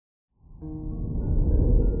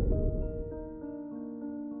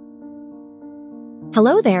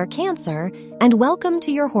Hello there, Cancer, and welcome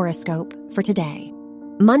to your horoscope for today,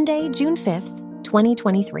 Monday, June 5th,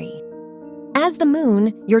 2023. As the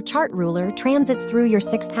moon, your chart ruler, transits through your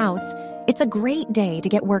 6th house, it's a great day to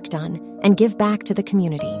get work done and give back to the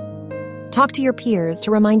community. Talk to your peers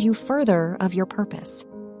to remind you further of your purpose.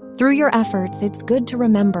 Through your efforts, it's good to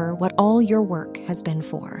remember what all your work has been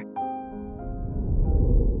for.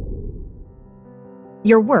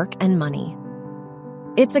 Your work and money.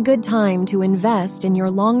 It's a good time to invest in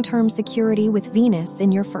your long-term security with Venus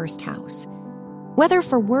in your 1st house. Whether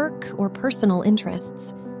for work or personal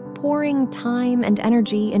interests, pouring time and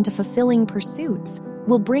energy into fulfilling pursuits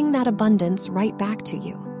will bring that abundance right back to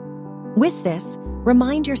you. With this,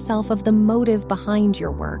 remind yourself of the motive behind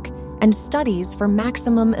your work and studies for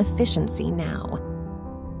maximum efficiency now.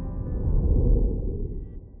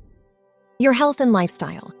 Your health and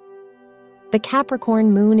lifestyle. The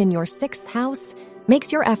Capricorn moon in your 6th house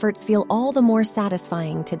makes your efforts feel all the more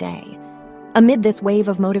satisfying today. Amid this wave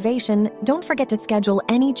of motivation, don't forget to schedule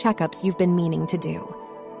any checkups you've been meaning to do.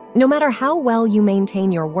 No matter how well you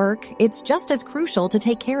maintain your work, it's just as crucial to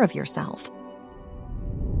take care of yourself.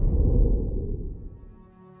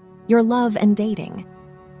 Your love and dating.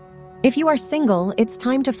 If you are single, it's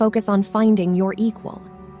time to focus on finding your equal.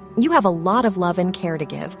 You have a lot of love and care to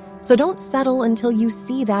give, so don't settle until you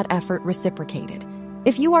see that effort reciprocated.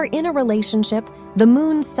 If you are in a relationship, the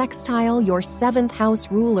moon sextile, your 7th house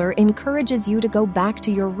ruler, encourages you to go back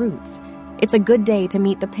to your roots. It's a good day to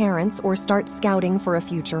meet the parents or start scouting for a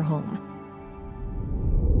future home.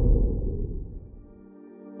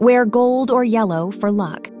 Wear gold or yellow for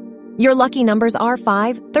luck. Your lucky numbers are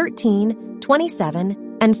 5, 13,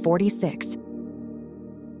 27, and 46.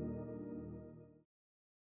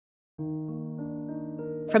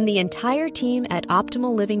 From the entire team at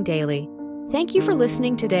Optimal Living Daily, thank you for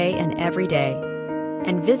listening today and every day.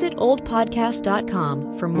 And visit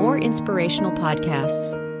oldpodcast.com for more inspirational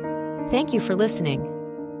podcasts. Thank you for listening.